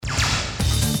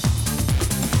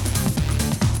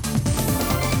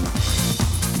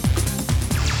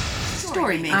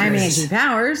Storymakers. I'm Angie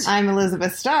Powers. I'm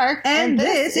Elizabeth Stark. And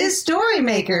this is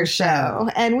Storymakers Show.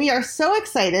 And we are so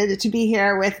excited to be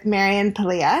here with Marian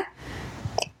Paglia.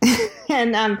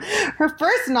 And her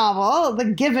first novel, The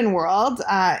Given World,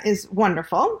 is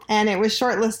wonderful. And it was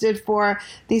shortlisted for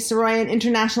the Saroyan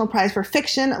International Prize for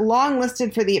Fiction,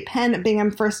 longlisted for the PEN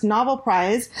Bingham First Novel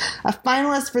Prize, a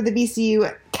finalist for the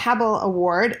VCU Cabell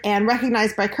Award, and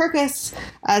recognized by Kirkus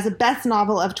as a best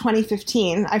novel of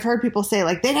 2015. I've heard people say,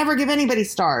 like, they never give anybody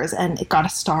stars, and it got a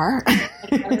star.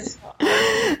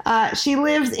 She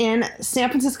lives in San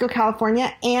Francisco,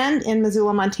 California, and in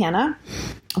Missoula, Montana,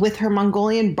 with her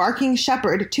Mongolian barking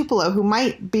shepherd, Tupelo, who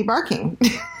might be barking.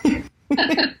 We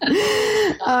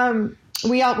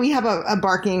have a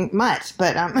barking mutt,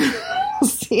 but we'll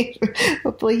see.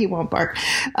 Hopefully he won't bark.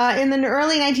 In the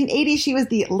early 1980s, she was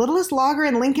the littlest logger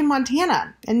in Lincoln,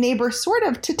 Montana, a neighbor sort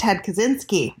of to Ted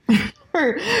Kaczynski.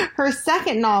 Her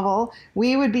second novel,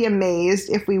 We Would Be Amazed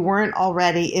If We Weren't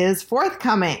Already, is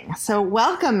forthcoming. So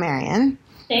welcome, Marian.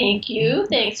 Thank you.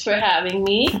 Thanks for having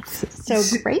me. So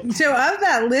great. So of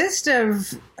that list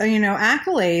of,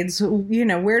 accolades,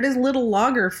 where does Little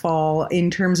Logger fall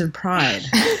in terms of pride?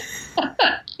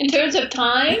 In terms of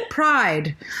time?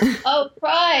 Pride. Oh,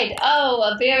 pride.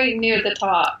 Oh, very near the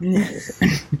top.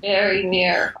 Very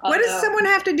near. What does someone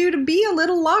have to do to be a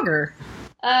little logger?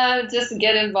 Just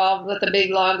get involved with the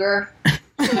big logger.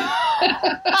 Okay.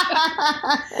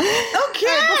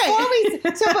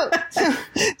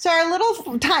 So our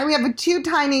little we have two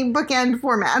tiny bookend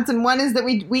formats, and one is that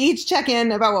we each check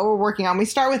in about what we're working on. We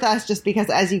start with us just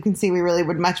because, as you can see, we really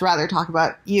would much rather talk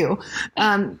about you.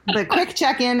 But quick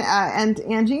check in, and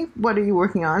Angie, what are you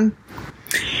working on?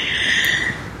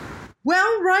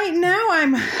 Well, right now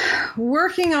I'm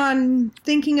working on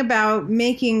thinking about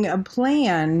making a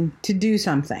plan to do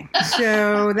something.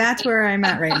 So that's where I'm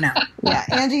at right now. Yeah,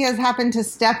 Angie has happened to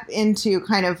step into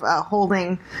kind of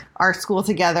holding our school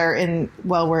together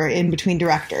we're in between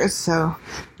directors. So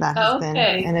that has been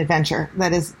an adventure.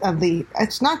 That is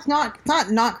it's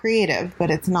not creative, but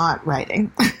it's not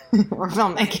writing or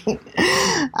filmmaking.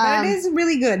 But it is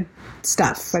really good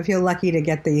stuff. I feel lucky to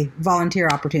get the volunteer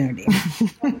opportunity.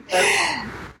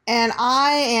 And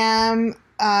I am,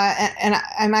 and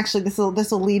I'm actually, this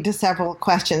will lead to several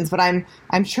questions, but I'm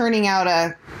churning out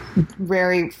a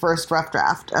very first rough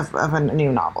draft of a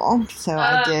new novel. So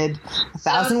I did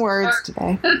 1,000 words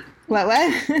today. What?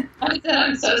 I said,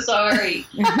 I'm so sorry.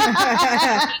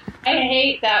 I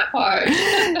hate that part.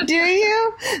 Do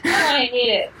you? I hate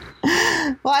it.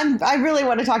 Well, I really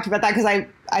want to talk to you about that because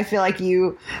I feel like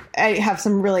I have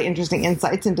some really interesting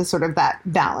insights into sort of that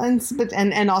balance, but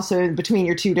and also between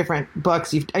your two different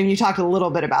books. You talked a little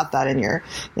bit about that in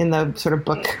the sort of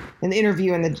book, in the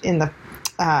interview in the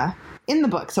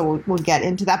book. So we'll get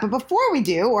into that. But before we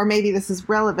do, or maybe this is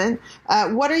relevant,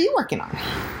 what are you working on?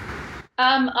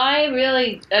 I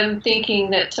really am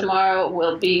thinking that tomorrow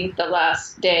will be the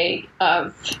last day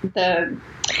of the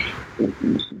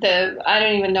I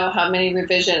don't even know how many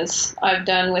revisions I've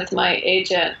done with my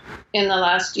agent in the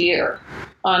last year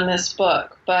on this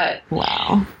book. But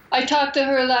wow. I talked to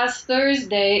her last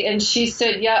Thursday, and she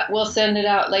said, yeah, we'll send it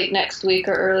out late next week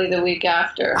or early the week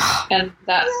after. And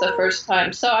that's the first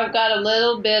time. So I've got a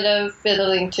little bit of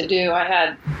fiddling to do. I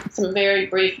had some very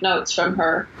brief notes from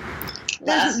her.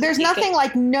 There's nothing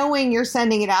like knowing you're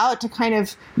sending it out to kind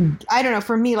of, I don't know,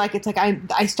 for me, like, it's like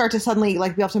I start to suddenly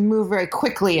like be able to move very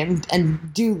quickly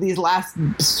and do these last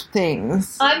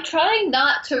things. I'm trying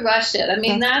not to rush it. I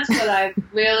mean, that's what I've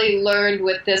really learned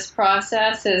with this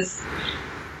process is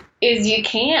you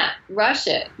can't rush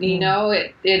it. You know,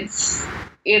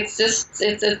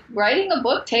 writing a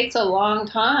book takes a long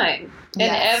time.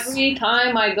 And every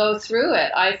time I go through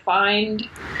it, I find,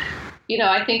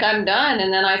 I think I'm done,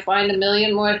 and then I find a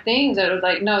million more things that are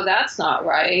like, no, that's not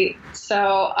right.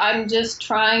 So I'm just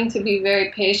trying to be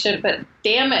very patient, but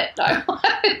damn it, I want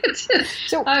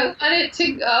it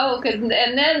to go, and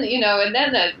then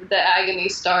the agony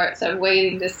starts. I'm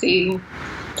waiting to see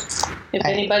if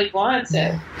anybody wants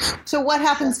it. So what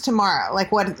happens tomorrow?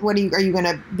 Like, what are you going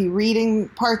to be reading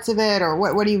parts of it, or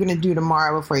what are you going to do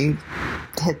tomorrow before you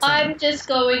hit? I'm just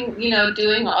going,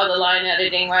 doing all the line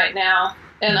editing right now.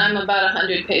 And I'm about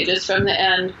 100 pages from the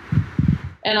end.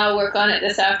 And I'll work on it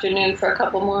this afternoon for a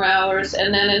couple more hours.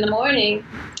 And then in the morning,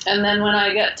 and then when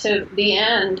I get to the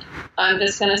end, I'm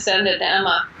just going to send it to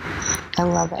Emma. I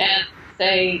love it. And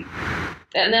say,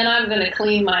 And then I'm going to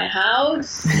clean my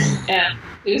house and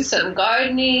do some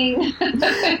gardening,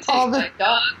 take my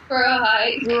dog for a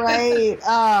hike. Right.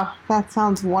 Oh, that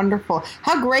sounds wonderful.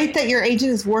 How great that your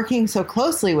agent is working so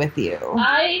closely with you.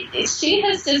 She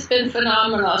has just been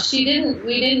phenomenal. We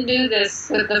didn't do this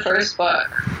with the first book.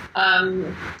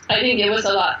 I think it was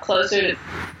a lot closer to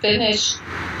finish.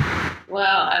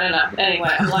 Well, I don't know. Anyway,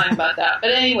 I'm lying about that.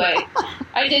 But anyway,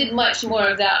 I did much more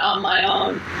of that on my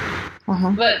own.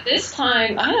 Uh-huh. But this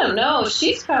time, I don't know.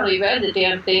 She's probably read the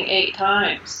damn thing 8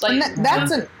 times. Like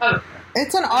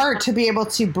it's an art to be able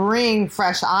to bring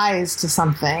fresh eyes to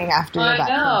something after you're back.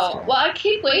 I know. Well, I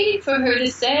keep waiting for her to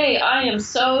say, I am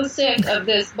so sick of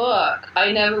this book.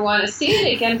 I never want to see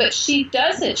it again. But she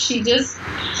doesn't. She's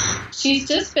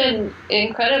just been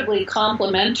incredibly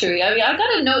complimentary. I mean, I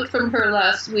got a note from her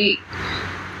last week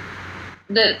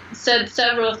that said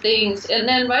several things, and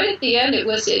then right at the end it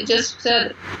just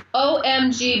said,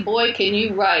 OMG, boy, can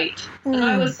you write. And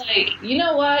I was like, you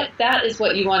know what? That is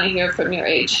what you want to hear from your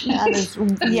age.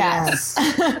 Yes.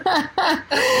 I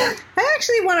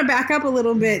actually want to back up a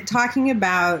little bit, talking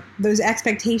about those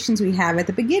expectations we have at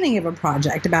the beginning of a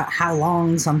project about how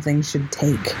long something should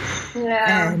take.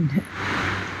 Yeah. And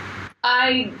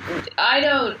I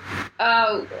don't,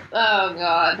 oh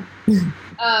God.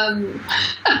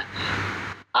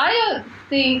 I don't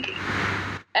think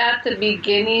at the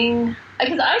beginning,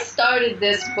 because I started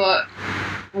this book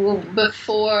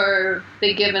before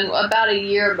about a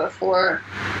year before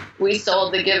we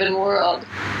sold The Given World.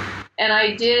 And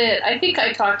I did it, I think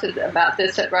I talked about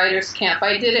this at Writers Camp.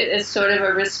 I did it as sort of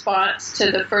a response to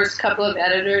the first couple of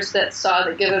editors that saw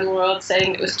The Given World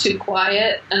saying it was too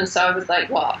quiet. And so I was like,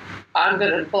 well, I'm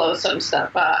going to blow some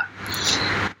stuff up.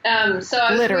 So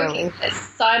I was working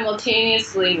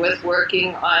simultaneously with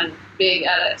working on big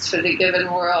edits for The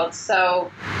Given World.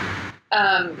 So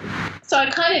I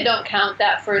kind of don't count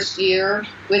that first year,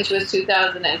 which was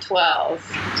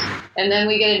 2012. And then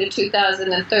we get into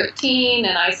 2013,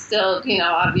 and I still,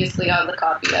 obviously all the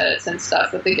copy edits and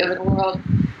stuff with The Given World.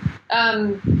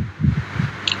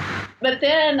 But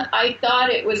then I thought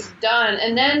it was done.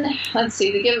 And then, let's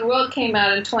see, The Given World came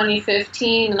out in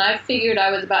 2015, and I figured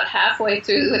I was about halfway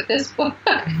through with this book.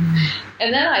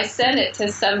 And then I sent it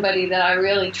to somebody that I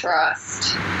really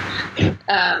trust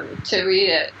to read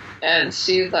it. And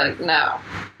she was like, no.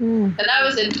 And that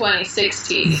was in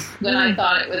 2016 when I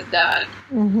thought it was done.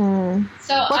 Mm-hmm.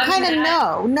 So what kind of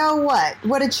no? No what?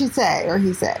 What did she say or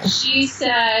he say? She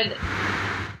said,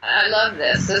 I love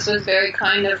this. This was very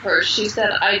kind of her. She said,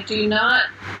 I do not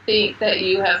think that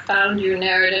you have found your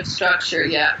narrative structure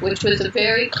yet, which was a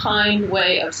very kind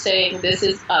way of saying this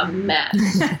is a mess.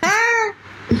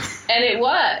 And it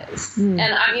was. And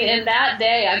I mean, in that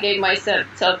day, I gave myself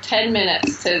 10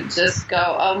 minutes to just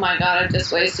go, oh my God, I've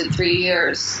just wasted 3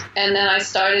 years. And then I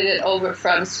started it over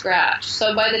from scratch.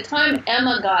 So by the time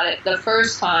Emma got it the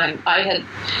first time, I had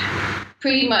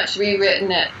pretty much rewritten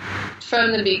it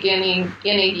from the beginning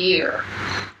in a year.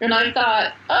 And I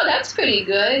thought, oh, that's pretty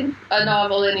good. A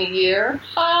novel in a year.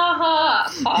 Ha, ha,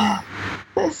 ha.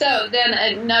 So then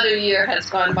another year has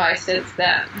gone by since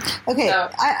then. Okay, so,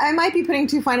 I might be putting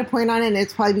too fine a point on it, and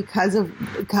it's probably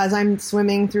because I'm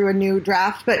swimming through a new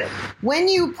draft. But when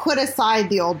you put aside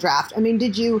the old draft, I mean,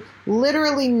 did you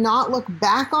literally not look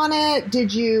back on it?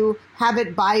 Did you have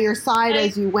it by your side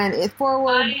as you went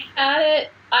forward? I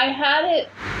had it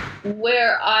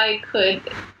where I could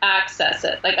access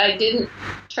it. Like, I didn't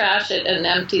trash it and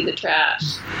empty the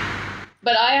trash.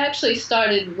 But I actually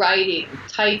started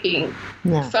typing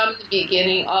from the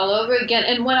beginning all over again.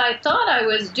 And what I thought I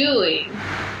was doing,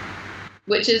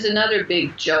 which is another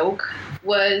big joke,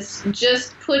 was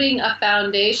just putting a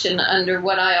foundation under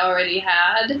what I already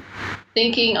had,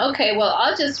 thinking, okay, well,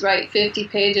 I'll just write 50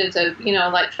 pages of,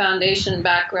 like foundation,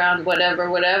 background, whatever,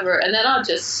 and then I'll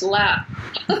just slap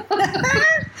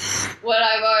what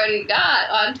I've already got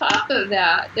on top of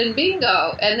that, and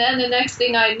bingo. And then the next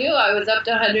thing I knew, I was up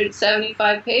to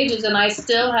 175 pages, and I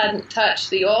still hadn't touched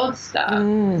the old stuff.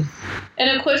 And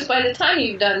of course, by the time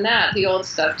you've done that, the old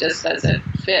stuff just doesn't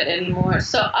fit anymore.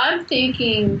 So I'm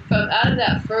thinking from out of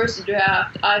that first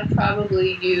draft, I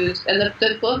probably used, and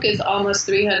the book is almost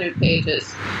 300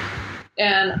 pages,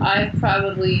 and I've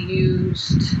probably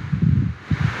used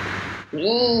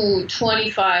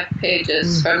 25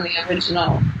 pages from the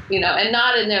original, and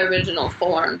not in their original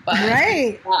form, but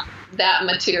right. that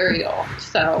material.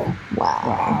 So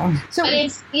wow. So but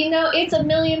it's, it's a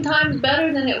million times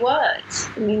better than it was.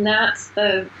 I mean, that's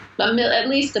at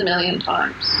least a million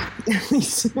times.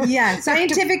 Yeah,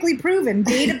 scientifically proven.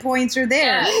 Data points are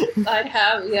there. Yes, I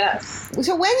have, yes.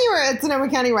 So when you were at Sonoma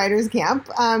County Writers Camp,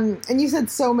 and you said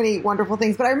so many wonderful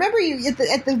things, but I remember you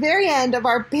at the very end of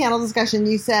our panel discussion,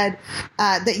 you said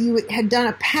that you had done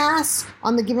a pass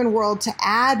on The Given World to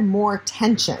add more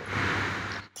tension.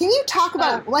 Can you talk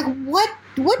about what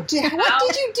did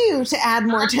you do to add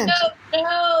more tension?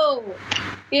 No.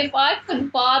 If I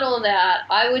could bottle that,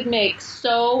 I would make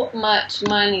so much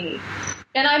money.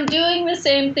 And I'm doing the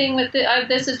same thing with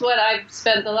this is what I've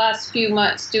spent the last few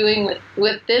months doing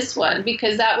with this one,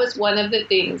 because that was one of the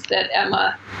things that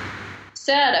Emma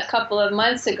said a couple of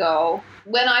months ago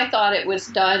when I thought it was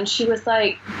done. She was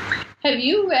like, have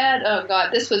you read, oh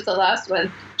God, this was the last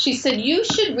one. She said, you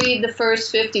should read the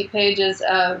first 50 pages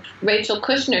of Rachel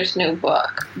Kushner's new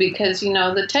book, because,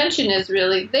 the tension is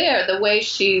really there, the way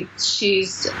she's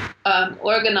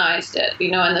organized it,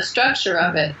 and the structure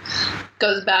of it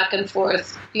goes back and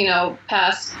forth,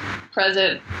 past,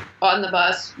 present, on the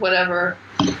bus, whatever.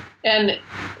 And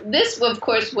this, of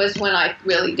course, was when I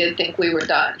really did think we were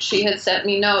done. She had sent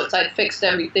me notes. I'd fixed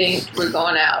everything. We're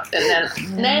going out. And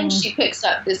then she picks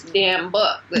up this damn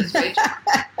book, this Rachel.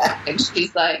 And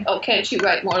she's like, oh, can't you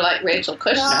write more like Rachel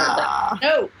Kushner? Like,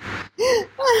 no.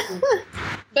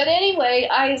 But anyway,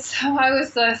 I was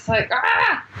just like,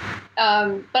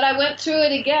 but I went through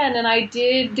it again, and I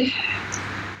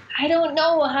don't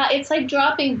know how, it's like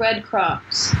dropping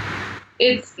breadcrumbs.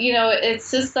 It's, it's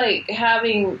just like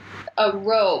having a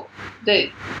rope that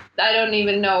I don't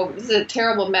even know, this is a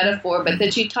terrible metaphor, but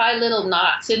that you tie little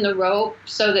knots in the rope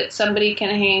so that somebody can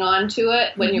hang on to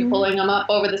it when you're pulling them up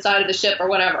over the side of the ship or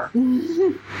whatever.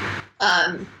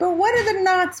 But what are the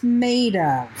knots made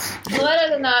of? What are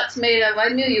the knots made of? I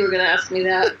knew you were going to ask me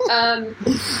that.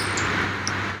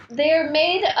 They're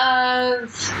made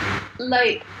of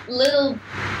like little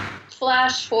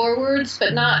flash forwards,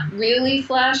 but not really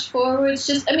flash forwards.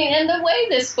 And the way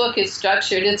this book is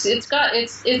structured,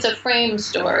 it's a frame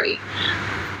story.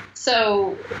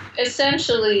 So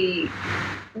essentially,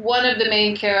 one of the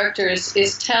main characters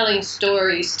is telling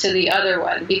stories to the other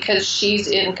one because she's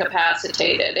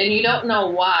incapacitated, and you don't know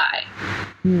why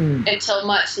until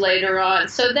much later on.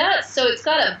 So it's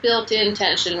got a built-in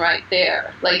tension right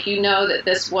there. Like, that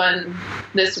this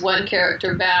one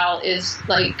character, Val, is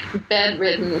like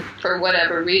bedridden for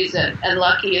whatever reason, and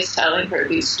Lucky is telling her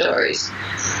these stories.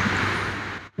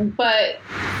 But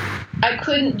I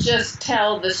couldn't just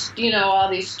tell this, all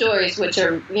these stories, which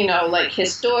are, like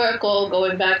historical,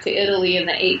 going back to Italy in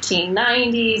the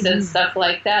 1890s and stuff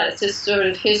like that. It's just sort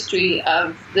of history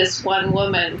of this one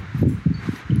woman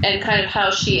and kind of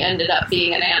how she ended up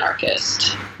being an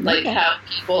anarchist, like how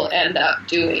people end up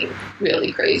doing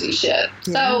really crazy shit.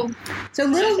 Yeah. So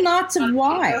little knots of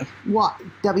why.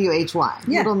 W-H-Y.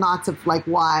 Yeah. Little knots of like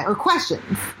why, or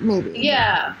questions, maybe.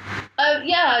 Yeah.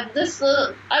 This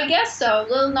little, I guess so.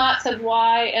 Little knots of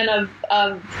why and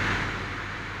of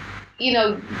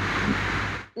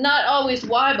not always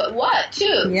why, but what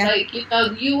too. Yeah. Like,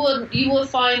 you will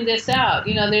find this out.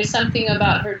 There's something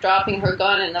about her dropping her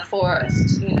gun in the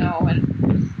forest, and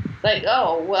like,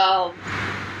 oh, well,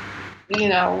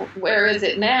 where is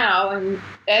it now? And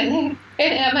Emma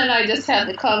and I just had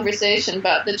the conversation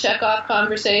about the Chekhov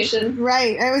conversation.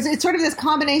 Right. It's sort of this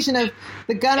combination of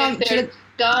the gun on their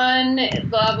gun,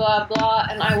 blah, blah, blah.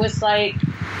 And I was like,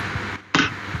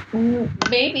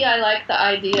 maybe I like the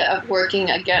idea of working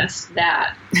against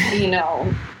that,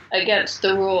 against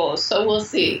the rules. So we'll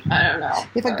see. I don't know.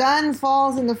 If a gun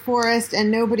falls in the forest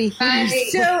and nobody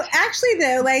hears. So actually,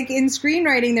 though, like in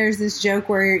screenwriting, there's this joke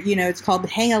where, it's called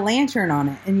hang a lantern on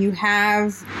it. And you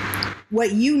have what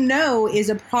is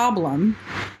a problem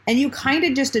and you kind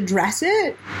of just address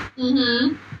it.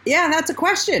 Mm-hmm. Yeah, that's a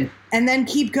question. And then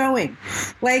keep going.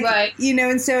 Like, right.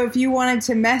 And so if you wanted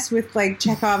to mess with like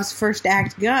Chekhov's first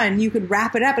act gun, you could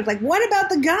wrap it up. It's like, what about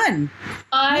the gun?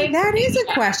 That is a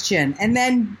question. And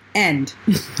then end.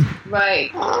 Right.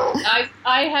 I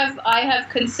have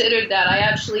considered that. I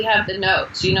actually have the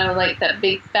notes, like that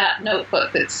big fat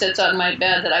notebook that sits on my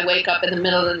bed that I wake up in the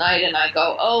middle of the night and I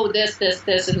go, oh, this,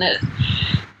 and this.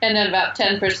 And then about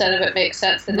 10% of it makes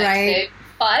sense the next day.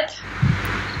 But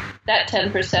that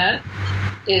 10%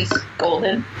 is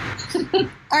golden. All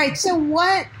right. So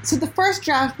the first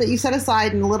draft that you set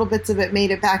aside and little bits of it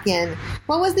made it back in,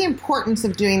 what was the importance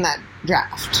of doing that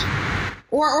draft?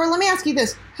 Or let me ask you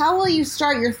this. How will you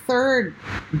start your third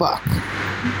book?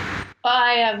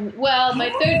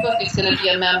 My third book is going to be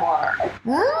a memoir.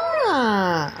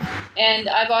 and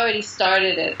I've already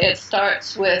started it. It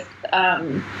starts with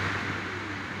an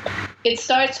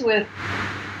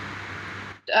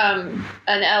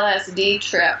LSD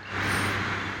trip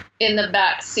in the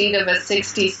back seat of a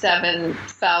 '67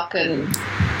 Falcon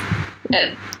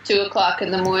at 2:00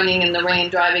 in the morning in the rain,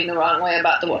 driving the wrong way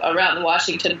around the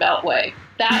Washington Beltway.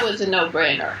 That was a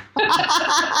no-brainer.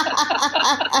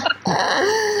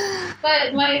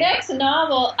 But my next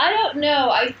novel, I don't know.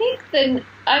 I think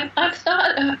I've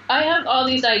thought I have all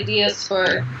these ideas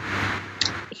for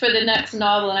the next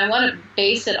novel, and I want to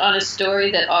base it on a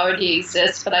story that already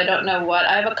exists, but I don't know what.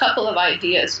 I have a couple of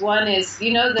ideas. One is,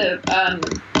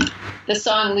 the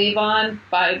song "Leave On"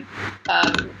 by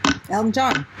Elton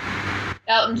John.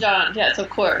 Elton John, yes, of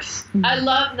course. Mm-hmm. I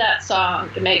love that song.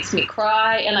 It makes me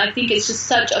cry, and I think it's just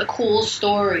such a cool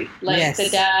story. Like the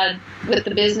dad with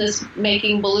the business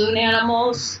making balloon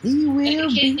animals. He will and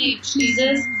the kid named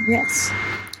Jesus. Yes.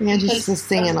 Yeah, just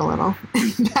singing a little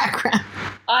in the background.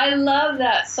 I love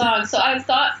that song. So I've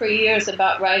thought for years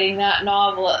about writing that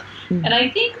novel. Mm-hmm. And I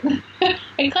think I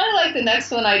kind of like the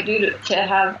next one I do to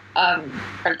have a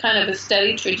kind of a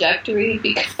steady trajectory,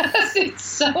 because it's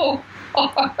so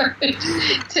hard.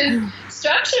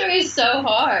 Structure is so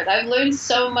hard. I've learned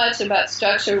so much about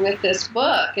structure with this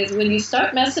book. Is when you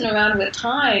start messing around with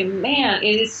time, man,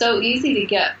 it is so easy to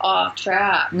get off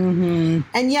track. Mm-hmm.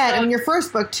 And yet, in your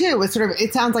first book too, was sort of,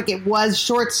 it sounds like it was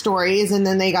short stories, and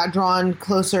then they got drawn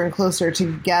closer and closer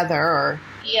together, or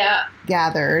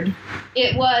gathered.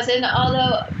 It was, and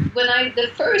although when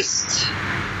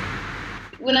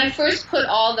I first put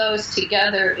all those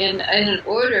together in an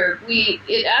order,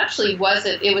 it actually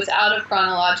wasn't. It was out of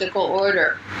chronological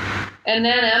order. And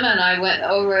then Emma and I went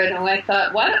over it, and I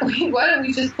thought, why don't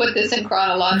we just put this in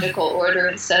chronological order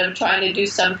instead of trying to do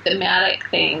some thematic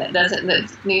thing that doesn't,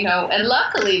 and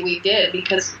luckily we did,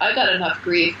 because I got enough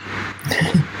grief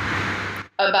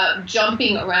about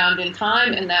jumping around in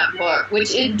time in that book,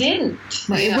 which it didn't.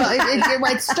 Right. Well,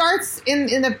 it starts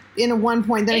in a one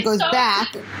point, then it goes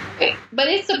back. But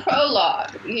it's a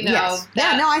prologue, Yes.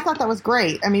 No, I thought that was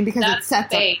great. I mean, because it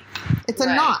sets up. It's a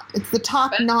knot. It's the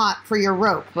top knot for your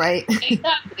rope, right?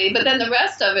 Exactly. But then the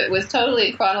rest of it was totally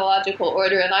in chronological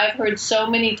order, and I've heard so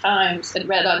many times and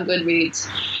read on Goodreads,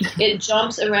 it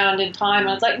jumps around in time. And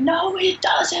I was like, no, it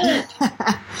doesn't.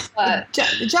 But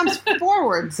it jumps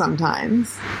forward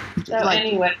sometimes. So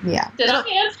anyway, did I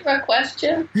answer a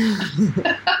question?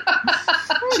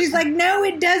 She's like, no,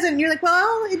 it doesn't. You're like,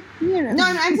 well, No,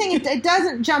 I'm saying it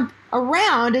doesn't jump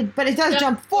around, but it does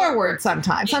jump forward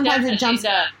sometimes. Sometimes it jumps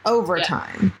over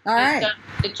time. All right.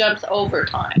 It jumps over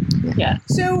time. Yeah.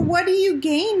 So what do you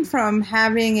gain from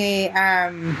having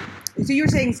so you were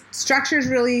saying structure is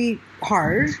really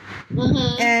hard.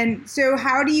 Mm-hmm. And so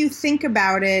how do you think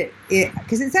about it?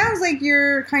 Because it sounds like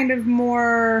you're kind of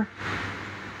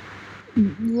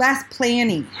less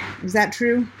planny. Is that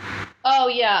true? Oh,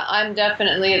 yeah. I'm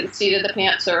definitely at the seat of the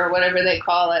pantser, or whatever they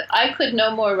call it. I could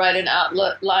no more write an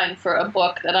outline for a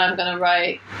book that I'm going to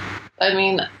write. I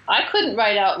mean, I couldn't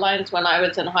write outlines when I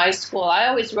was in high school. I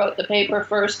always wrote the paper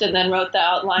first and then wrote the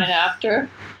outline after.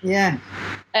 Yeah.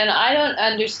 And I don't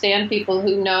understand people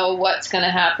who know what's going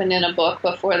to happen in a book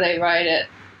before they write it.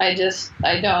 I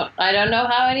don't know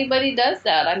how anybody does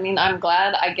that. I mean, I'm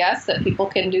glad, I guess, that people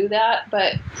can do that,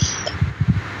 but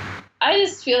I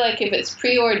just feel like if it's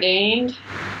preordained,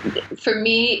 for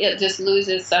me, it just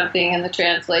loses something in the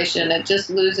translation. It just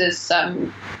loses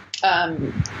some,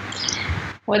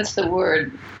 what's the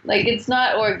word? Like, it's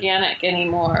not organic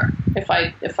anymore. If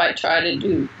I try to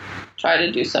do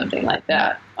something like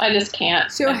that, I just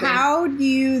can't. So how do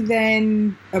you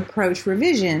then approach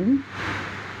revision?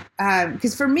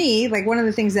 Because for me, like, one of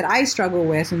the things that I struggle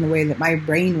with in the way that my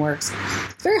brain works,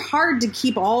 it's very hard to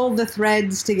keep all the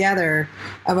threads together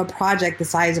of a project the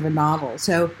size of a novel.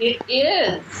 So it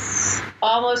is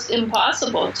almost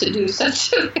impossible to do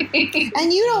such a thing.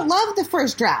 And you don't love the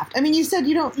first draft. I mean, you said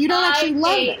you don't actually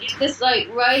love it. It's like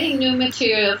writing new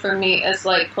material for me is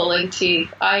like pulling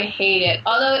teeth. I hate it.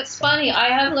 Although it's funny, I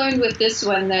have learned with this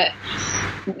one that,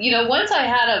 once I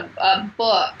had a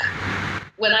book,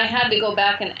 when I had to go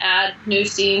back and add new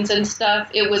scenes and stuff,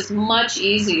 it was much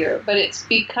easier. But it's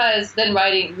because then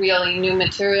writing really new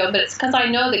material. But it's because I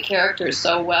know the characters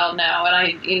so well now, and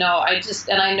I know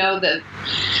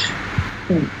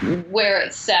where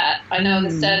it's set. I know the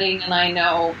setting, and I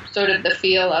know sort of the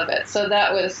feel of it. So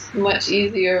that was much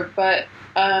easier. But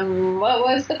what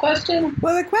was the question?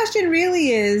 Well, the question really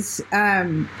is,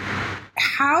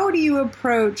 how do you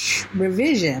approach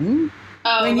revision?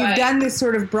 When you've done this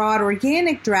sort of broad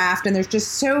organic draft, and there's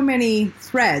just so many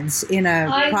threads in a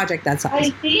project that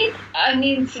size. The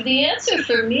answer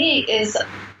for me is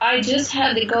I just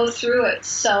had to go through it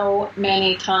so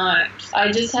many times.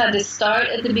 I just had to start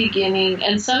at the beginning,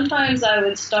 and sometimes I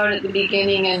would start at the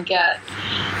beginning and get,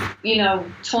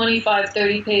 25,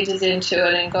 30 pages into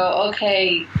it and go,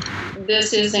 okay,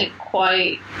 this isn't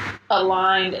quite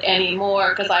aligned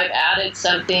anymore because I've added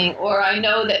something, or I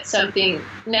know that something,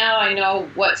 now I know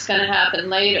what's going to happen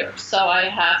later, so I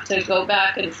have to go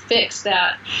back and fix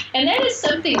that. And that is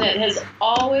something that has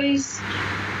always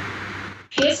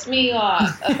pissed me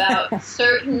off about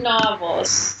certain novels,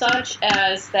 such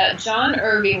as that John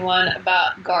Irving one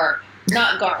about Garp.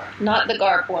 Not the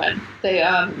Garp one. The,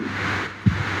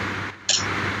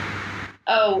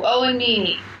 Owen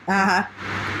Meany. Uh-huh.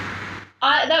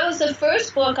 That was the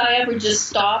first book I ever just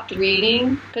stopped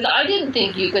reading, because I didn't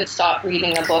think you could stop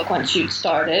reading a book once you'd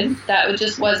started. That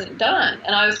just wasn't done.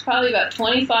 And I was probably about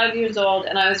 25 years old,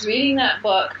 and I was reading that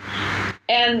book,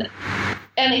 and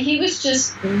he was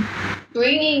just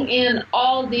bringing in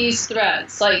all these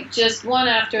threads, like just one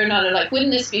after another, like,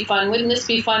 wouldn't this be fun? Wouldn't this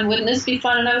be fun? Wouldn't this be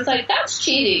fun? And I was like, that's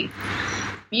cheating.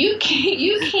 You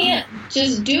can't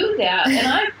just do that. And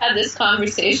I've had this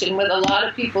conversation with a lot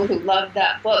of people who love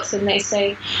that book, and they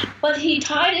say, but he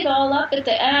tied it all up at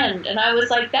the end. And I was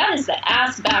like, that is the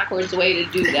ass backwards way to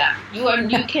do that. You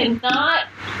cannot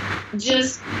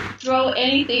just throw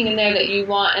anything in there that you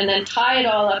want and then tie it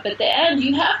all up at the end.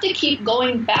 You have to keep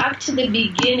going back to the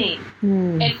beginning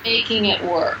and making it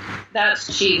work.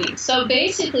 That's cheating. So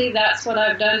basically that's what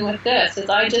I've done with this, is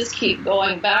I just keep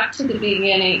going back to the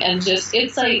beginning and just,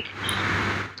 it's like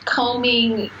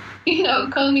combing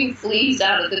fleas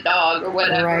out of the dog or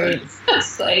whatever. Right.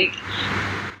 It's like,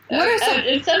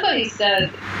 if somebody said,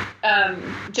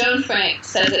 Joan Frank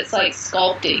says it's like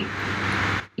sculpting.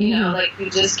 Like you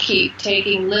just keep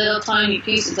taking little tiny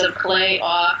pieces of clay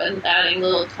off and adding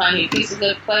little tiny pieces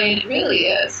of clay, and it really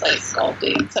is like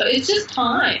sculpting. So it's just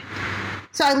time.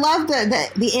 So I love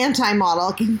the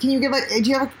anti-model. Can you do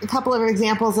you have a couple of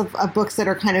examples of books that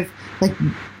are kind of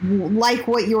like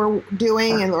what you're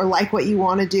doing or like what you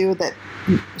want to do, that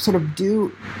sort of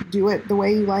do it the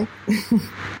way you like?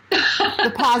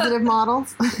 The positive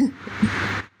models?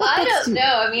 I don't know.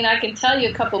 I mean, I can tell you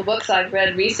a couple books I've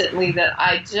read recently that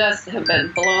I just have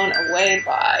been blown away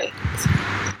by.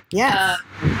 Yes.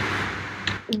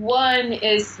 One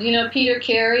is, Peter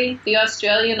Carey, the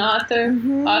Australian author,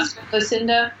 Oscar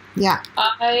Lucinda. Yeah.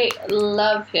 I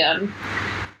love him.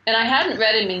 And I hadn't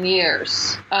read him in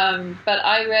years, but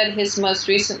I read his most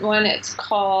recent one. It's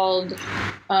called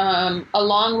A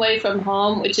Long Way from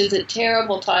Home, which is a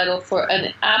terrible title for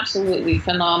an absolutely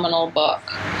phenomenal book.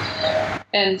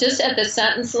 And just at the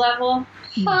sentence level,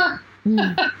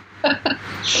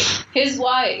 his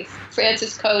wife,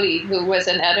 Frances Cody, who was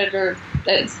an editor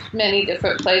at many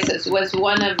different places, was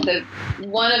one of the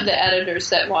editors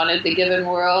that wanted The Given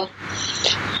World,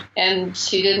 and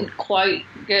she didn't quite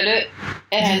get it.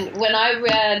 And when I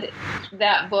read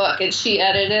that book and she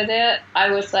edited it,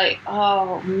 I was like,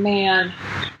 oh man,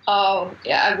 oh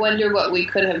yeah, I wonder what we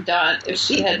could have done if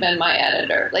she had been my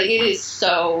editor. Like, it is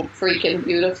so freaking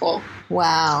beautiful.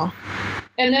 Wow.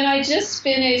 And then I just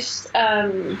finished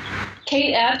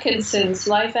Kate Atkinson's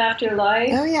Life After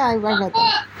Life. Oh yeah, I read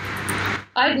that.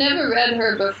 I'd never read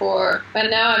her before,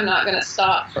 and now I'm not going to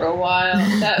stop for a while.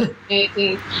 That was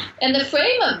amazing. And the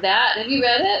frame of that, have you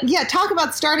read it? Yeah, talk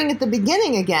about starting at the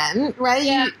beginning again, right?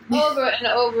 Yeah, over and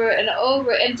over and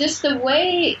over. And just the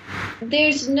way,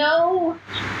 there's no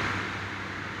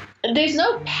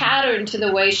pattern to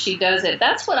the way she does it.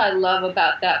 That's what I love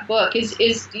about that book is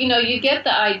you get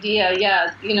the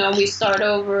idea, we start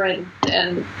over and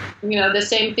the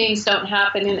same things don't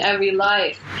happen in every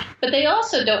life, but they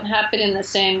also don't happen in the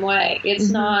same way. It's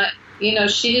not,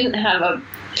 she didn't have a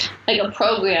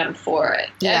program for it.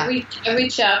 Yeah. Every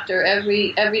chapter,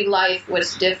 every life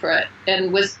was different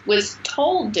and was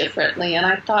told differently. And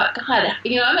I thought, God, I'm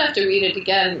gonna have to read it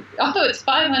again. Although it's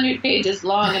 500 pages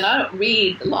long, and I don't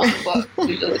read long books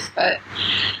usually, but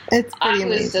it's pretty I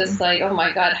was amazing. just like, oh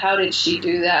my God, how did she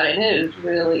do that? And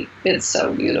it's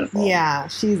so beautiful. Yeah,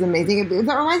 she's amazing.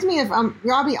 That reminds me of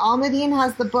Robbie Almadine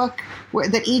has the book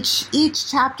that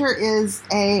each chapter is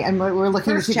and we're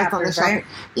looking First to see what's on the shelf. right?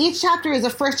 Each chapter is a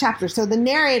first chapter. So the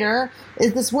narrator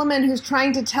is this woman who's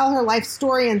trying to tell her life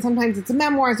story, and sometimes it's a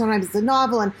memoir, sometimes it's a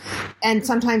novel, and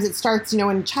sometimes it starts,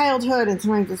 in childhood, and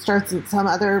sometimes it starts at some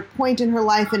other point in her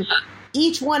life,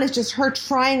 each one is just her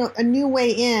trying a new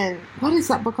way in. What is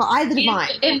that book called? I, the Divine.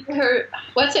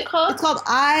 What's it called? It's called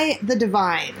I, the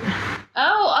Divine.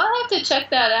 Oh, I'll have to check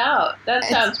that out. That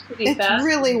sounds pretty fascinating. It's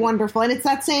really wonderful. And it's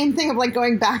that same thing of like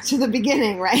going back to the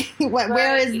beginning, right?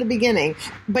 Where is the beginning?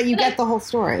 But you get the whole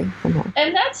story.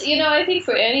 And that's, I think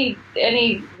for any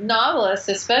novelist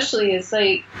especially, is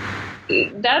like,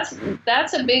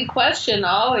 that's a big question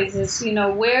always is,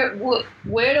 where do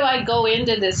I go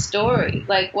into this story?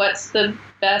 Like, what's the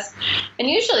best? And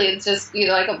usually it's just,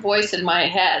 like a voice in my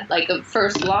head, like a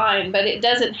first line, but it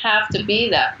doesn't have to be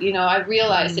that. I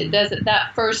realized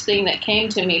that first thing that came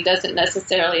to me doesn't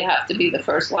necessarily have to be the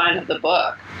first line of the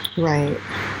book. Right.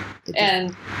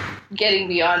 And getting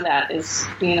beyond that is,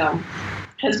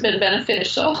 has been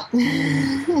beneficial.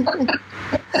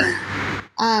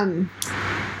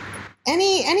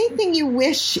 Anything you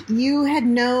wish you had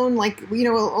known, like, a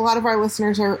lot of our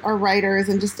listeners are writers,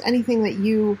 and just anything that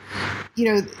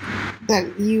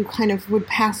that you kind of would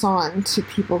pass on to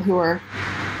people who are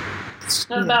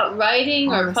about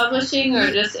writing or publishing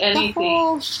or just anything.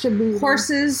 Horses.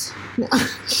 Horses.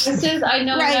 I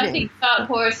know nothing about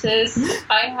horses.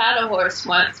 I had a horse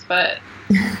once, but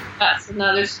that's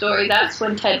another story. That's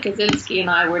when Ted Kaczynski and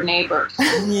I were neighbors.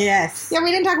 Yes. Yeah,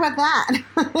 we didn't talk about that.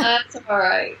 That's all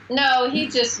right. No, he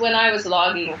just, when I was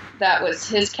logging,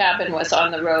 his cabin was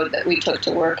on the road that we took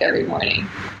to work every morning.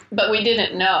 But we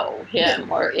didn't know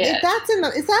him or it. Is that in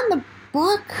the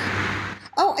book?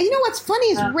 Oh, what's funny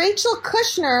is Rachel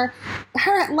Kushner,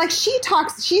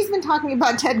 she's been talking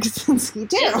about Ted Kaczynski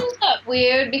too. Isn't that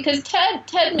weird? Because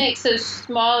Ted makes a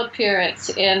small appearance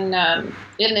in the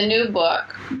new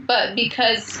book, but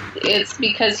because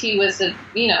he was a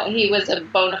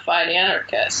bona fide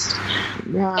anarchist.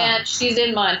 Yeah. And she's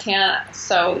in Montana,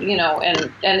 so, and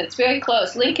it's very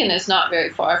close. Lincoln is not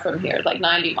very far from here, like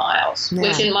 90 miles,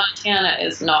 which in Montana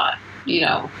is not.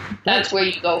 That's where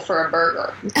you go for a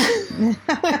burger.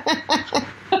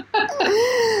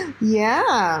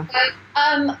 Yeah.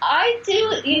 I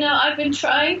do, I've been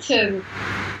trying to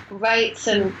write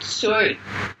some short,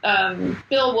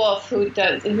 Bill Wolf, who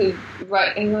has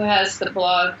the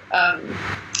blog,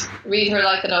 Read Her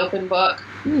Like an Open Book,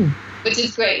 which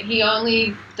is great. He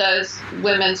only does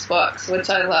women's books, which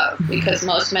I love, because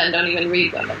most men don't even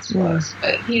read women's books.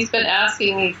 But he's been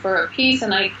asking me for a piece,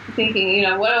 and I'm thinking,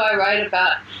 what do I write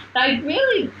about? And I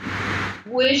really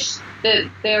wish that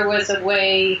there was a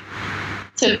way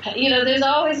to, there's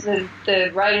always the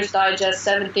Writer's Digest,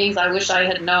 7 things I wish I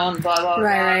had known, blah, blah, blah.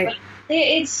 Right. But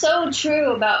it's so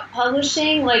true about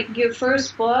publishing. Like, your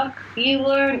first book, you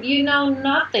know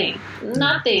nothing.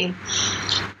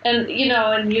 And,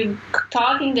 and you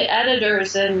talking to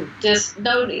editors and just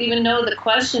don't even know the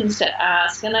questions to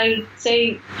ask. And I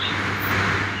say,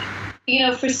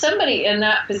 for somebody in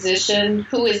that position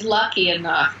who is lucky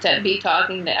enough to be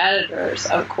talking to editors,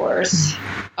 of course,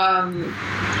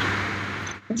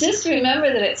 just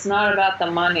remember that it's not about the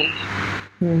money.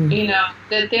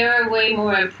 That there are way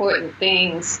more important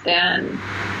things than,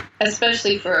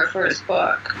 especially for a first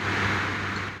book,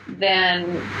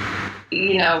 than,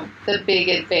 the big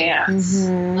advance.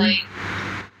 Mm-hmm. Like,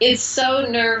 it's so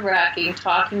nerve-wracking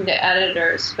talking to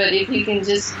editors, but if you can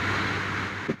just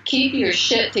keep your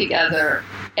shit together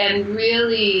and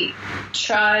really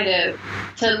try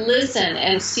to listen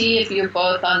and see if you're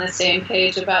both on the same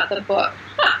page about the book.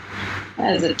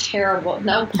 That is a terrible,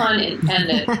 no pun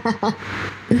intended. But,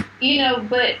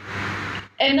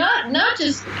 and not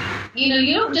just,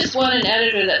 you don't just want an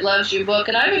editor that loves your book.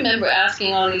 And I remember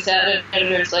asking all these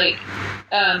editors, like,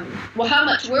 well, how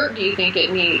much work do you think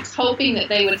it needs? Hoping that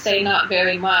they would say not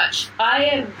very much. I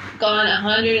have gone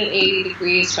 180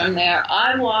 degrees from there.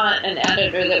 I want an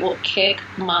editor that will kick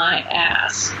my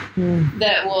ass,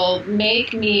 that will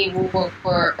make me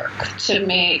work to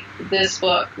make this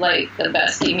book like the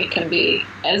best thing it can be.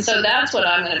 And so that's what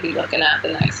I'm going to be looking at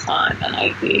the next time. And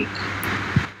I think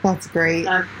that's great.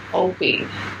 I'm hoping,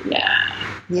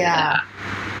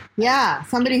 Yeah,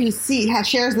 somebody who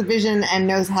shares the vision and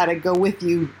knows how to go with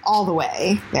you all the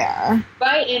way there.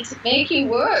 Right, and to make you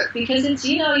work, because it's,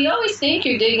 you always think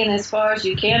you're digging as far as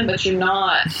you can, but you're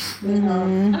not.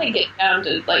 Mm-hmm. I get down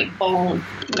to, like, bone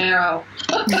marrow.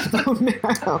 Bone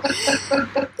marrow.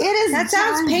 It is. That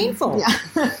sounds painful. Yeah.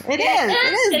 It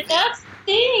is. That's the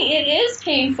thing. It is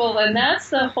painful, and that's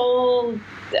the whole...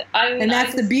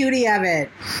 that's the beauty of it.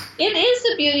 It is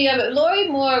the beauty of it. Lori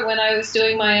Moore, when I was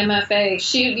doing my MFA,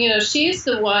 she's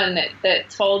the one that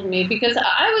told me, because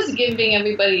I was giving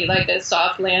everybody like a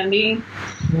soft landing,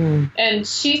 and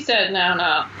she said,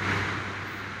 no.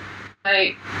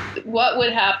 Like, what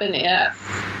would happen if?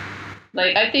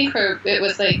 Like, I think it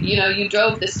was like, you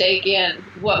drove the stake in,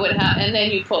 what would happen, and then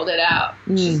you pulled it out.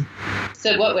 She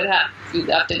said, what would happen if you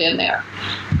left it in there?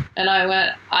 And I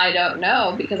went, I don't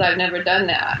know, because I've never done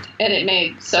that. And it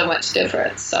made so much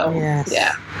difference. So, yeah.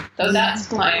 So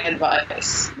that's my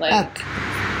advice. Like,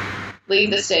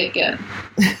 leave the stake in.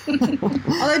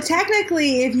 Although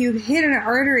technically, if you hit an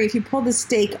artery, if you pull the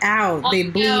stake out, they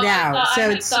bleed out.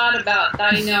 I thought about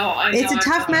that. I know. It's a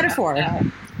tough metaphor.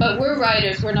 But we're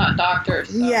writers. We're not doctors.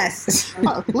 So. Yes.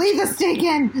 Leave the stake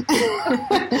in.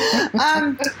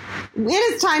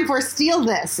 It is time for Steal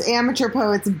This. Amateur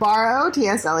poets borrow,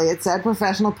 T.S. Eliot said,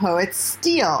 professional poets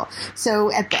steal.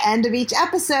 So at the end of each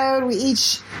episode, we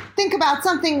each think about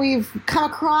something we've come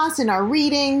across in our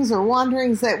readings or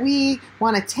wanderings that we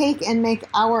want to take and make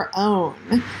our own.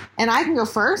 And I can go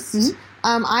first. Mm-hmm.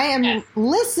 I am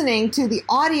listening to the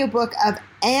audiobook of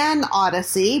An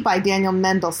Odyssey by Daniel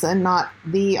Mendelsohn, not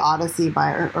The Odyssey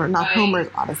or not Homer's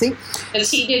Odyssey.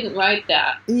 Because he didn't write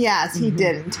that. Yes, he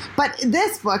didn't. But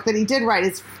this book that he did write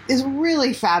is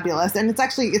really fabulous, and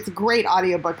it's a great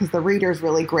audiobook because the reader's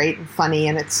really great and funny,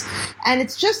 and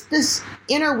it's just this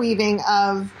interweaving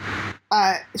of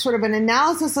sort of an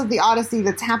analysis of the Odyssey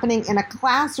that's happening in a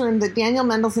classroom that Daniel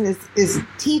Mendelsohn is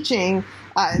teaching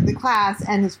the class,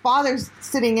 and his father's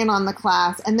sitting in on the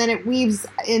class, and then it weaves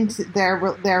into their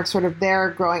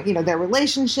growing, their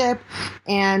relationship,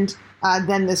 and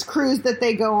then this cruise that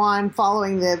they go on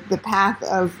following the path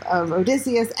of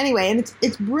Odysseus. Anyway, and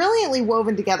it's brilliantly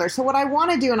woven together. So what I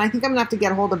want to do, and I think I'm gonna have to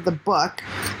get a hold of the book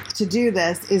to do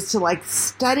this, is to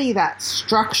study that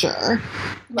structure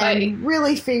and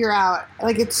really figure out,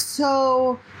 it's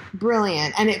so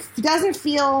brilliant, and it doesn't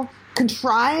feel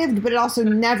contrived, but it also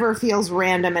never feels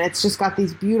random, and it's just got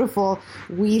these beautiful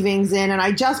weavings in. And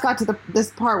I just got to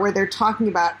this part where they're talking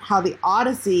about how the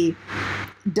Odyssey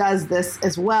does this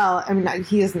as well. I mean,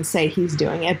 he doesn't say he's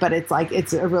doing it, but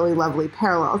it's a really lovely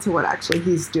parallel to what actually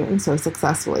he's doing so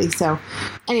successfully. So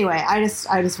anyway, I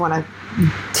just want to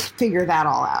figure that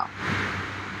all out.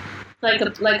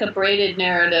 Like a braided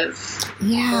narrative.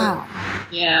 Yeah.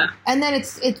 Yeah. And then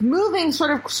it's moving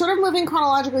sort of moving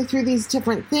chronologically through these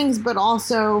different things, but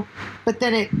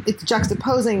then it's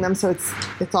juxtaposing them, so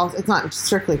it's not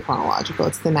strictly chronological,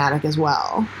 it's thematic as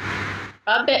well.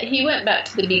 I bet he went back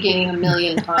to the beginning a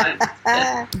million times.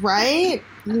 Right?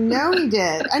 He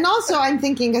did. And also I'm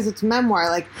thinking, because it's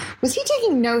memoir, was he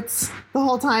taking notes the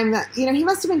whole time? That he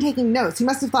must have been taking notes. He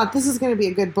must have thought this is going to be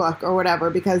a good book or whatever,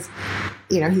 because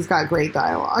he's got great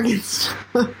dialogue and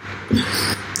stuff.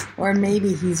 Or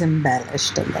maybe he's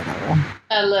embellished a little.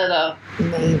 A little.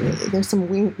 Maybe. There's some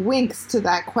winks to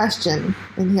that question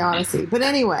in the Odyssey. But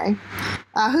anyway,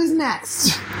 who's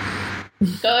next?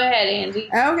 Go ahead, Angie.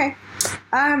 Okay.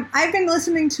 I've been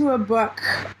listening to a book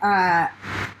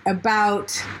about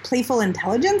playful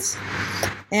intelligence,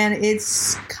 and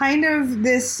it's kind of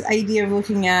this idea of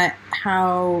looking at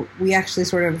how we actually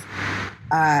sort of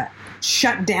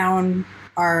shut down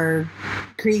our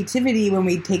creativity when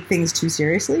we take things too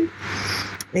seriously.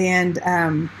 And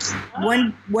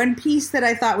one piece that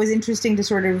I thought was interesting to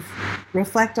sort of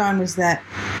reflect on was that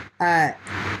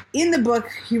in the book,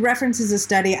 he references a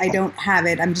study. I don't have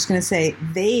it. I'm just going to say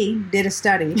they did a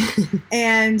study.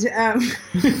 And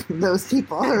those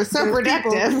people are so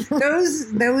productive.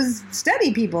 Those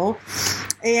study people.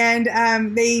 And I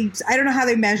don't know how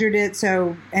they measured it,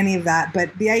 so any of that.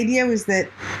 But the idea was that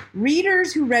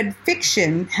readers who read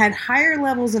fiction had higher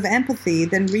levels of empathy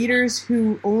than readers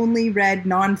who only read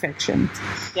nonfiction.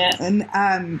 Yes. And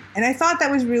I thought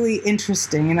that was really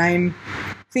interesting. And I'm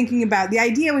thinking about the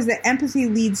idea was that empathy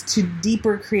leads to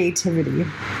deeper creativity.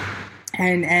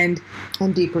 And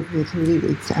deeper creativity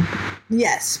leads to empathy.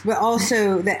 Yes, but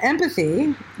also the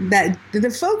empathy, that the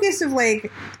focus of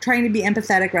trying to be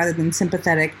empathetic rather than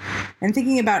sympathetic, and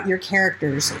thinking about your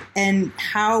characters and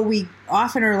how we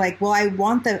often are well, I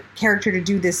want the character to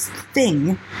do this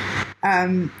thing,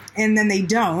 and then they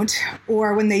don't,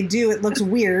 or when they do, it looks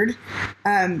weird,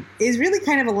 is really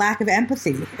kind of a lack of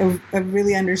empathy, of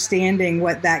really understanding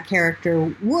what that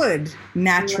character would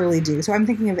naturally do. So I'm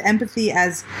thinking of empathy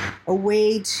as a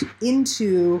way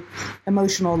into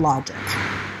emotional logic.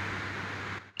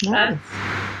 Nice.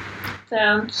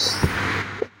 That sounds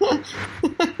a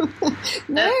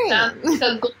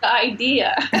good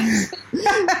idea. I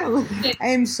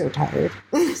am so tired.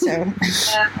 So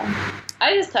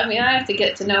I have to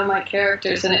get to know my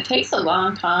characters, and it takes a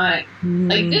long time.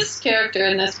 This character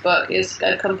in this book is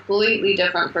a completely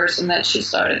different person that she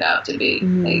started out to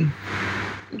be.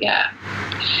 Yeah.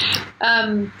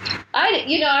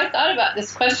 I thought about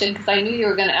this question because I knew you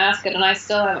were going to ask it, and I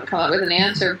still haven't come up with an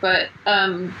answer. But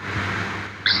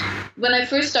when I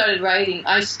first started writing,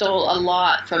 I stole a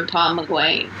lot from Tom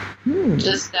McGuane.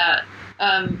 Just that.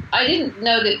 I didn't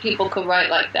know that people could write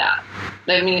like that.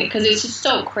 I mean, because it's just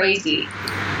so crazy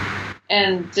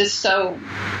and just so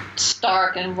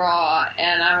stark and raw.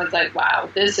 And I was like, wow,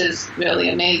 this is really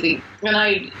amazing. And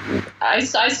I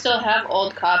still have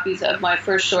old copies of my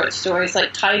first short stories,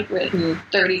 like typewritten,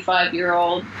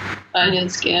 35-year-old onion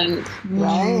skin.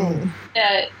 Right.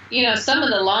 That, you know, some of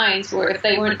the lines were, if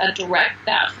they weren't a direct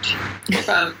theft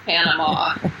from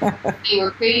Panama, they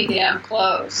were pretty damn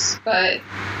close. But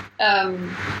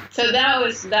so that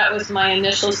was my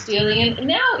initial stealing. And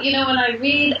now, you know, when I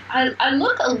read, I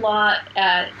look a lot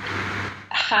at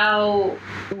how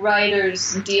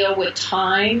writers deal with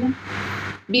time,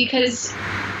 because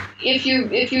if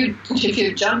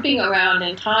you're jumping around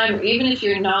in time, or even if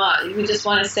you're not, you just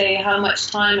want to say how much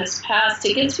time has passed.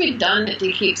 It gets redundant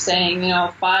to keep saying, you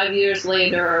know, 5 years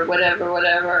later or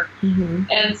whatever. Mm-hmm.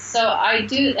 And so I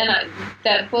do, and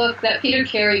that book, that Peter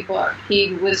Carey book,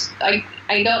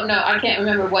 I don't know, I can't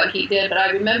remember what he did, but I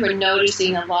remember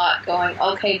noticing a lot, going,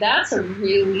 okay, that's a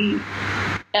really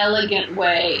elegant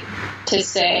way to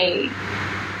say,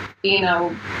 you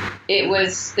know, it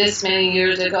was this many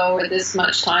years ago, or this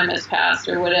much time has passed,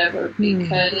 or whatever,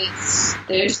 because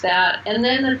there's that. And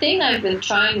then the thing I've been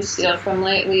trying to steal from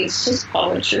lately is just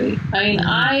poetry. I mean,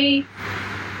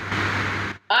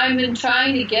 I've been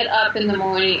trying to get up in the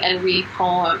morning and read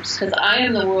poems, because I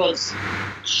am the world's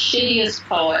shittiest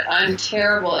poet. I'm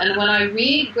terrible. And when I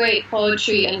read great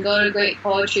poetry and go to great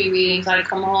poetry readings, I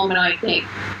come home and I think,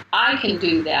 I can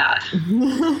do that.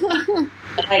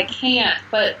 But I can't.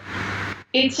 But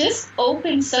it just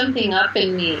opens something up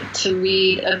in me to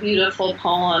read a beautiful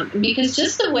poem, because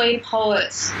just the way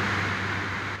poets,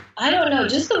 I don't know,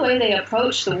 just the way they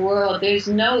approach the world,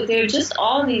 they're just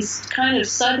all these kind of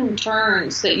sudden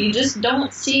turns that you just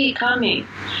don't see coming.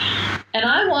 And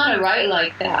I want to write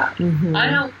like that. Mm-hmm. I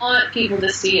don't want people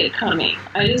to see it coming.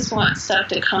 I just want stuff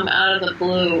to come out of the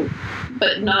blue,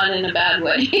 but not in a bad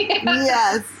way.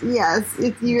 Yes.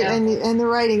 It's you, yeah. And the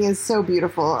writing is so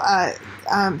beautiful.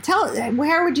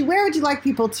 Where would you like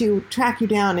people to track you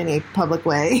down in a public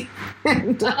way?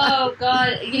 Oh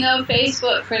God, you know,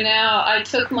 Facebook for now. I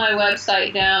took my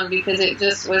website down because it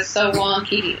just was so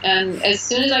wonky. And as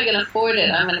soon as I can afford it,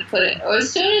 I'm going to put it. Or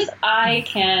as soon as I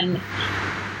can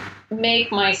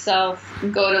make myself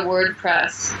go to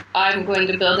WordPress, I'm going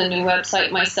to build a new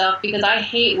website myself, because I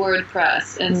hate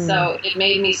WordPress, and so it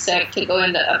made me sick to go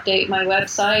in to update my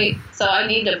website. So I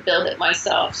need to build it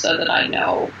myself so that I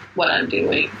know what I'm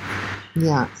doing.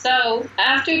 Yeah. So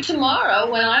after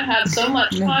tomorrow, when I have so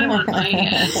much time on my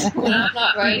hands, when I'm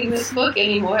not writing this book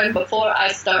anymore, and before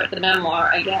I start the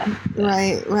memoir again.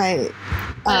 Right.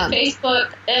 But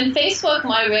Facebook,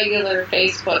 my regular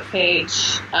Facebook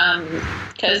page,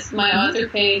 because my author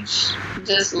page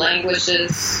just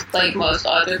languishes like most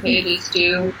author pages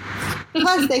do.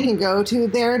 Plus, they can go to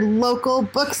their local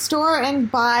bookstore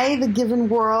and buy The Given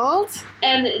World.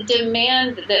 And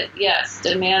demand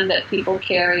that people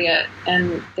carry it.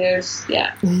 And there's,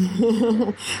 yeah.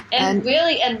 and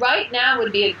right now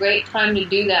would be a great time to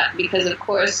do that, because, of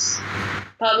course,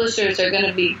 publishers are going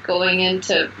to be going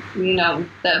into, you know,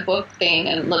 that book thing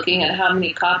and looking at how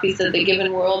many copies of The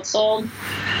Given World sold.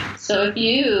 So if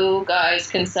you guys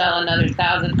can sell another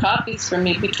 1,000 copies for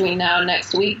me between now and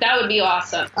next week, that would be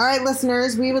awesome. All right,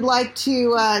 listeners, we would like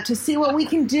to see what we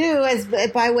can do as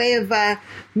by way of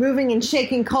moving and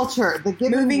shaking culture.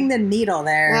 Moving the needle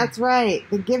there. That's right.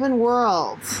 The Given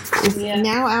World is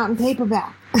now out in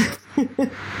paperback.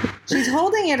 She's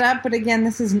holding it up, but again,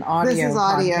 this is an audio. This is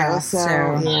audio, podcast, so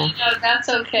yeah. No, that's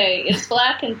okay. It's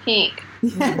black and pink.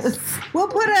 Yes. We'll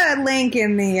put a link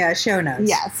in the show notes.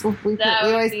 Yes. That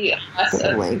would be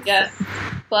awesome. Yes.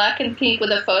 Black and pink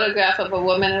with a photograph of a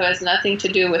woman who has nothing to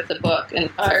do with the book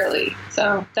entirely.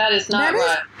 So that is not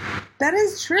right. That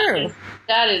is true.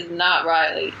 That is not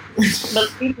Riley.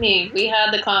 Believe me, we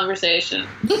had the conversation.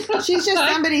 She's just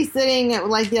somebody sitting at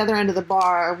like the other end of the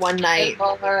bar one night.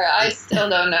 I still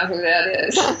don't know who that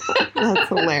is. That's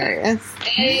hilarious.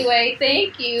 Anyway,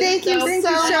 thank you. Thank you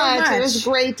so much. It was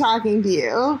great talking to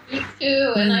you. You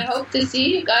too, and I hope to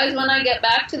see you guys when I get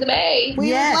back to the Bay.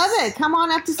 We would love it. Come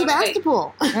on up to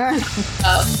Sebastopol. Oh,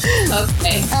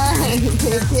 okay. All right,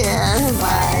 take care.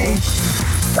 Bye.